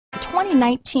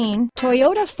2019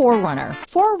 Toyota 4Runner.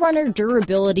 4Runner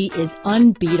durability is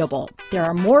unbeatable. There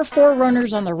are more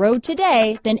 4Runners on the road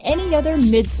today than any other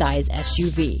midsize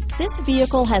SUV. This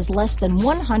vehicle has less than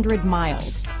 100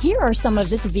 miles. Here are some of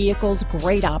this vehicle's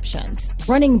great options: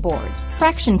 running boards,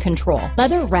 traction control,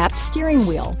 leather-wrapped steering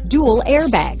wheel, dual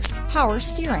airbags, power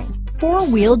steering,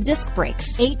 4-wheel disc brakes,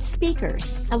 8 speakers,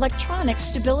 electronic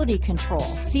stability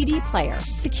control, CD player,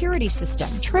 security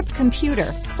system, trip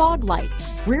computer, fog lights,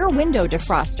 rear window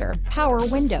defroster, power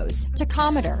windows,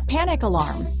 tachometer, panic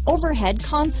alarm, overhead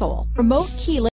console, remote keyless